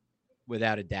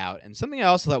 Without a doubt. And something I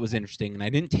also thought was interesting, and I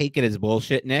didn't take it as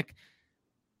bullshit, Nick.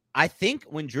 I think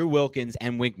when Drew Wilkins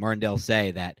and Wink Martindale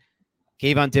say that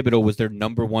Kayvon Thibodeau was their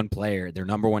number one player, their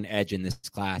number one edge in this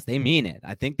class, they mean it.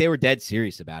 I think they were dead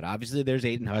serious about it. Obviously, there's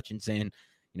Aiden Hutchinson.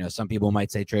 You know, some people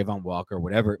might say Trayvon Walker,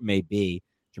 whatever it may be,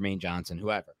 Jermaine Johnson,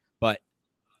 whoever. But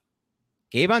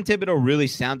Kayvon Thibodeau really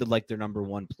sounded like their number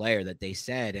one player that they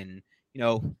said. And, you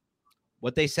know,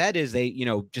 what they said is they, you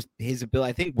know, just his ability.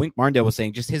 I think Wink Martindale was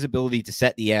saying just his ability to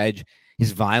set the edge,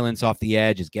 his violence off the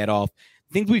edge, his get off.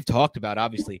 Things we've talked about,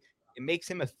 obviously, it makes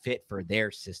him a fit for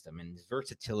their system. And his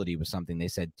versatility was something they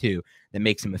said, too, that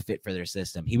makes him a fit for their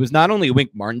system. He was not only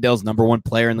Wink Martindale's number one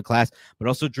player in the class, but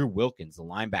also Drew Wilkins, the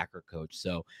linebacker coach.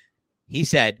 So he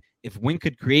said if Wink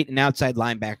could create an outside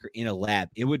linebacker in a lab,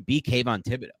 it would be Kayvon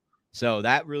Thibodeau. So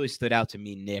that really stood out to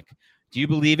me, Nick. Do you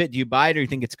believe it? Do you buy it, or do you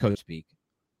think it's coach speak?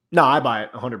 No, I buy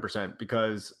it 100%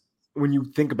 because when you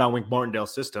think about Wink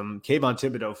Martindale's system, Kayvon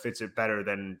Thibodeau fits it better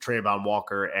than Trayvon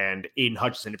Walker and Aiden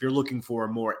Hutchinson if you're looking for a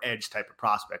more edge type of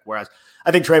prospect. Whereas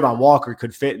I think Trayvon Walker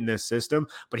could fit in this system,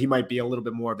 but he might be a little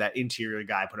bit more of that interior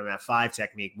guy, put him in that 5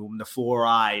 technique, move him to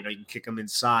 4-eye. You know, you can kick him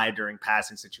inside during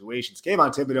passing situations.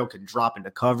 Kayvon Thibodeau can drop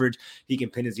into coverage. He can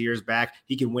pin his ears back.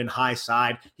 He can win high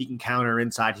side. He can counter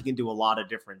inside. He can do a lot of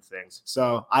different things.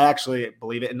 So I actually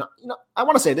believe it. And, you know, I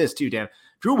want to say this too, Dan.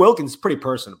 Drew Wilkins is pretty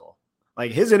personable.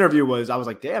 Like his interview was, I was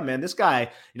like, damn, man, this guy,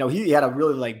 you know, he had a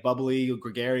really like bubbly,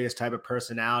 gregarious type of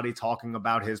personality talking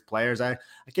about his players. I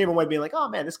came away being like, oh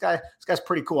man, this guy's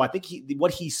pretty cool. I think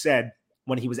what he said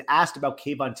when he was asked about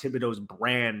Kayvon Thibodeau's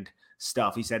brand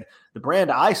stuff, he said, the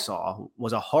brand I saw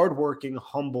was a hardworking,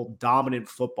 humble, dominant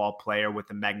football player with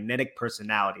a magnetic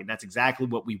personality. And that's exactly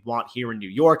what we want here in New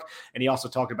York. And he also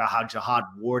talked about how Jihad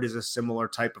Ward is a similar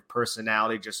type of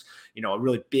personality, just, you know, a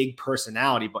really big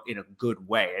personality, but in a good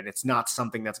way. And it's not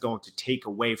something that's going to take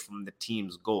away from the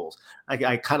team's goals.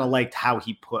 I kind of liked how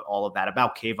he put all of that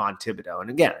about Kayvon Thibodeau. And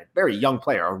again, a very young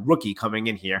player, a rookie coming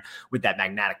in here with that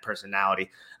magnetic personality.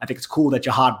 I think it's cool that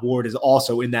Jihad Ward is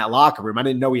also in that locker room. I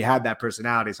didn't know he had that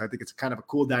personality. So I think it's kind of a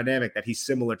cool dynamic that he's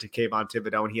similar to Kayvon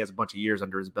Thibodeau and he has a bunch of years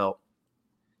under his belt.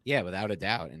 Yeah, without a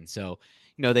doubt. And so,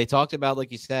 you know, they talked about,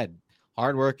 like you said,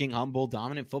 hardworking, humble,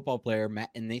 dominant football player.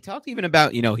 And they talked even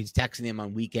about, you know, he's texting him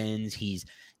on weekends. He's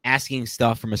asking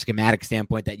stuff from a schematic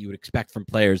standpoint that you would expect from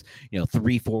players, you know,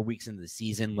 3-4 weeks into the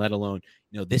season, let alone,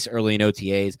 you know, this early in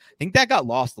OTAs. I think that got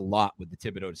lost a lot with the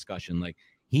Thibodeau discussion. Like,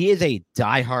 he is a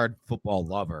diehard football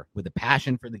lover with a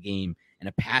passion for the game and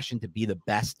a passion to be the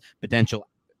best potential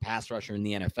pass rusher in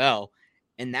the NFL.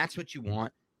 And that's what you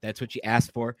want. That's what you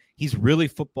ask for. He's really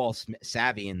football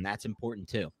savvy, and that's important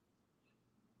too.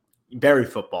 Very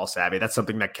football savvy. That's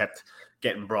something that kept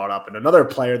getting brought up. And another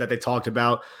player that they talked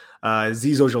about,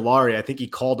 Azeez Ojulari, I think he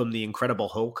called him the Incredible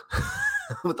Hulk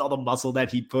with all the muscle that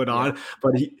he put on.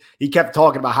 But he kept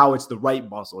talking about how it's the right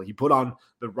muscle. He put on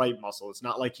the right muscle. It's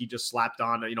not like he just slapped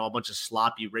on, you know, a bunch of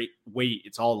sloppy weight.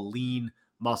 It's all lean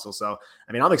muscle. So,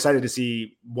 I mean, I'm excited to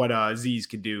see what Azeez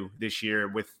can do this year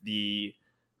with the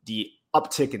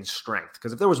uptick in strength.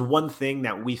 Because if there was one thing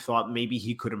that we thought maybe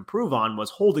he could improve on was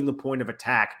holding the point of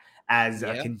attack as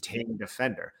a contained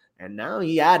defender. And now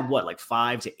he had like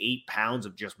 5 to 8 pounds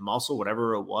of just muscle,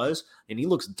 whatever it was. And he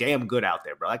looks damn good out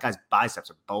there, bro. That guy's biceps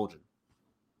are bulging.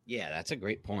 Yeah, that's a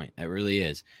great point. That really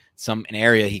is an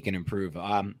area he can improve.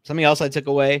 Something else I took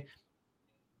away,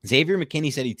 Xavier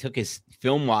McKinney said he took his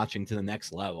film watching to the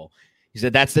next level. He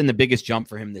said that's been the biggest jump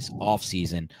for him this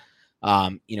offseason.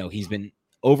 You know, he's been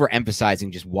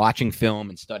overemphasizing just watching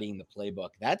film and studying the playbook.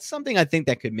 That's something I think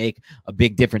that could make a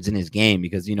big difference in his game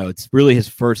because, you know, it's really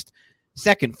his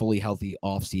second fully healthy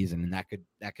offseason, and that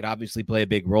could obviously play a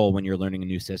big role when you're learning a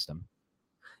new system.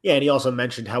 Yeah, and he also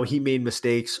mentioned how he made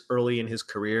mistakes early in his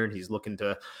career, and he's looking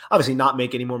to obviously not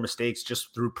make any more mistakes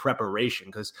just through preparation.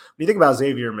 Because when you think about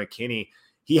Xavier McKinney,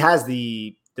 he has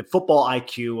the the football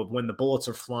IQ of when the bullets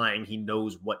are flying, he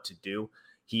knows what to do.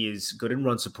 He is good in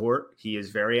run support. He is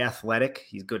very athletic.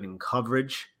 He's good in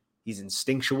coverage. He's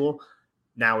instinctual.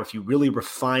 Now, if you really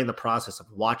refine the process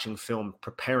of watching film,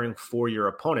 preparing for your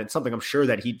opponent, something I'm sure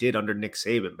that he did under Nick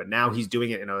Saban, but now he's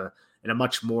doing it in a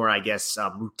much more, I guess,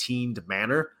 routined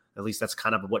manner. At least that's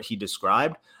kind of what he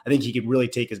described. I think he could really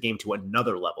take his game to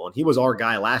another level. And he was our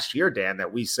guy last year, Dan,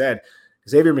 that we said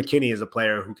Xavier McKinney is a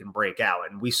player who can break out.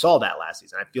 And we saw that last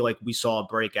season. I feel like we saw a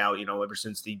breakout, ever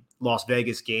since the Las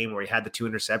Vegas game where he had the 2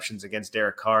 interceptions against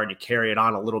Derek Carr and you carry it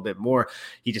on a little bit more.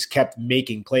 He just kept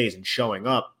making plays and showing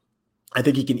up. I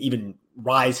think he can even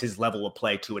rise his level of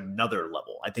play to another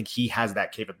level. I think he has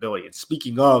that capability. And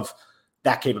speaking of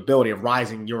that capability of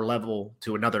rising your level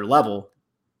to another level,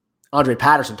 Andre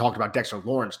Patterson talked about Dexter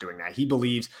Lawrence doing that. He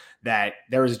believes that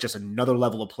there is just another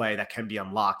level of play that can be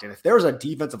unlocked. And if there's a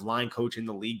defensive line coach in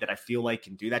the league that I feel like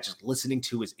can do that, just listening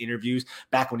to his interviews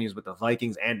back when he was with the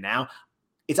Vikings and now,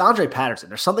 it's Andre Patterson.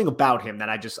 There's something about him that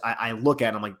I look at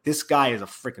and I'm like, this guy is a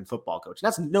freaking football coach. And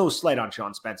that's no slight on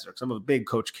Sean Spencer because I'm a big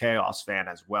Coach Chaos fan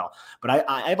as well. But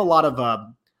I have a lot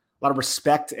of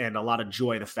respect and a lot of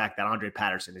joy the fact that Andre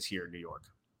Patterson is here in New York.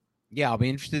 Yeah, I'll be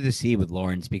interested to see with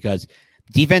Lawrence because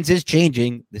defense is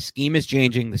changing, the scheme is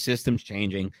changing, the system's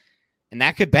changing, and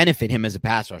that could benefit him as a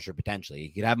pass rusher potentially. He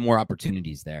could have more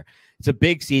opportunities there. It's a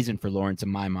big season for Lawrence in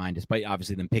my mind, despite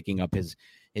obviously them picking up his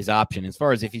option as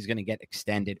far as if he's going to get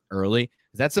extended early.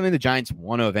 That's something the Giants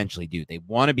want to eventually do. They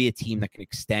want to be a team that can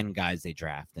extend guys they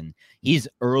draft, and he's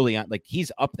early on. Like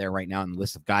he's up there right now in the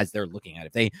list of guys they're looking at.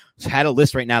 If they had a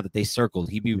list right now that they circled,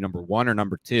 he'd be number 1 or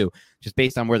number 2, just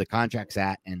based on where the contract's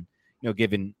at and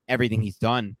given everything he's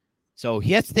done. So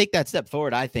he has to take that step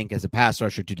forward, I think, as a pass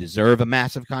rusher to deserve a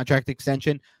massive contract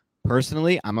extension.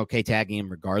 Personally, I'm okay tagging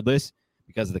him regardless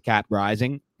because of the cap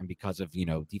rising and because of,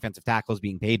 defensive tackles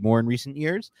being paid more in recent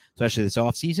years, especially this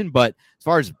offseason. But as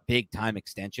far as big time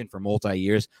extension for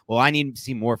multi-years, well, I need to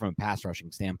see more from a pass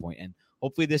rushing standpoint. And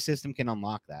hopefully this system can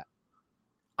unlock that.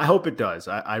 I hope it does.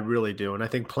 I really do. And I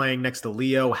think playing next to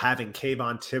Leo, having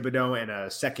Kayvon Thibodeau and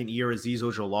a second-year Azeez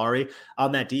Ojulari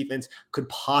on that defense could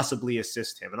possibly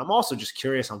assist him. And I'm also just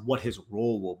curious on what his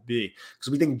role will be.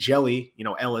 Because we think Jelly,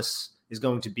 Ellis, is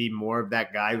going to be more of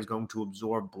that guy who's going to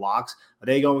absorb blocks. Are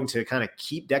they going to kind of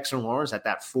keep Dexter Lawrence at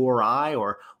that 4-eye,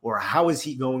 or how is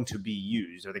he going to be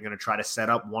used? Are they going to try to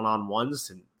set up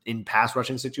one-on-ones in pass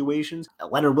rushing situations?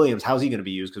 Leonard Williams, how's he going to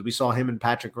be used? Because we saw him and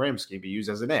Patrick Gramsci be used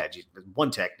as an edge. One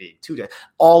technique, two,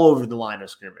 all over the line of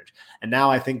scrimmage. And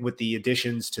now I think with the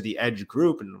additions to the edge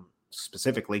group, and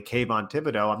specifically Kayvon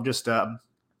Thibodeau, I'm just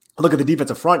look at the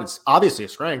defensive front. It's obviously a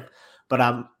strength, but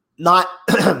I'm not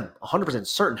 100%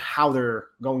 certain how they're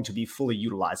going to be fully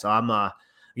utilized. So I'm,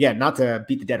 not to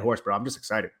beat the dead horse, but I'm just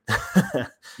excited.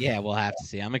 Yeah, we'll have to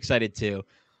see. I'm excited too.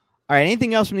 All right,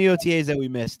 anything else from the OTAs that we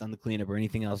missed on the cleanup or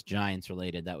anything else Giants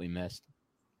related that we missed?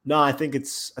 No, I think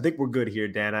we're good here,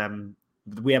 Dan.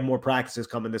 We have more practices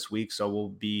coming this week, so we'll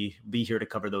be here to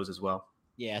cover those as well.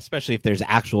 Yeah, especially if there's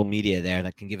actual media there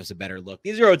that can give us a better look.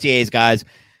 These are OTAs, guys.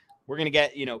 We're going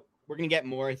to get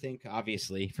more, I think,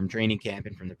 obviously, from training camp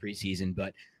and from the preseason,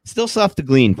 but still stuff to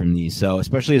glean from these. So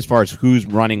especially as far as who's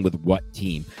running with what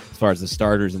team, as far as the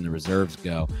starters and the reserves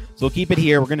go. So we'll keep it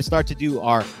here. We're going to start to do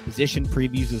our position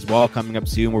previews as well coming up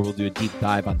soon, where we'll do a deep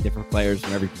dive on different players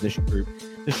from every position group,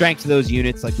 the strengths of those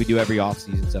units like we do every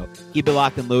offseason. So keep it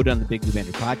locked and loaded on the Big Blue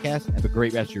Banter podcast. Have a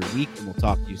great rest of your week, and we'll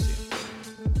talk to you soon.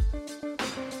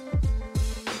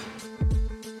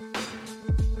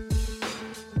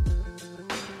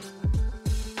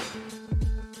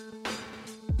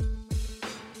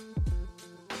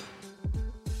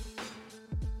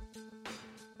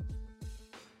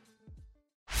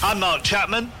 I'm Mark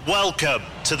Chapman. Welcome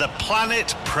to the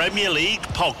Planet Premier League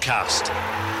podcast.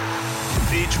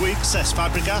 Each week, Cesc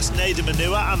Fabregas, Nader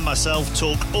Manua and myself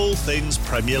talk all things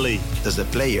Premier League. As a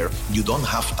player, you don't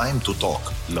have time to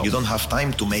talk. No. You don't have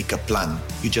time to make a plan.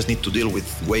 You just need to deal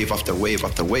with wave after wave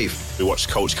after wave. We watched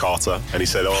Coach Carter and he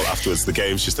said, afterwards, the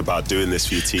game's just about doing this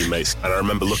for your teammates. And I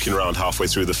remember looking around halfway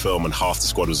through the film and half the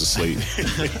squad was asleep.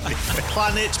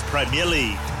 Planet Premier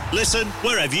League. Listen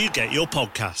wherever you get your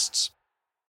podcasts.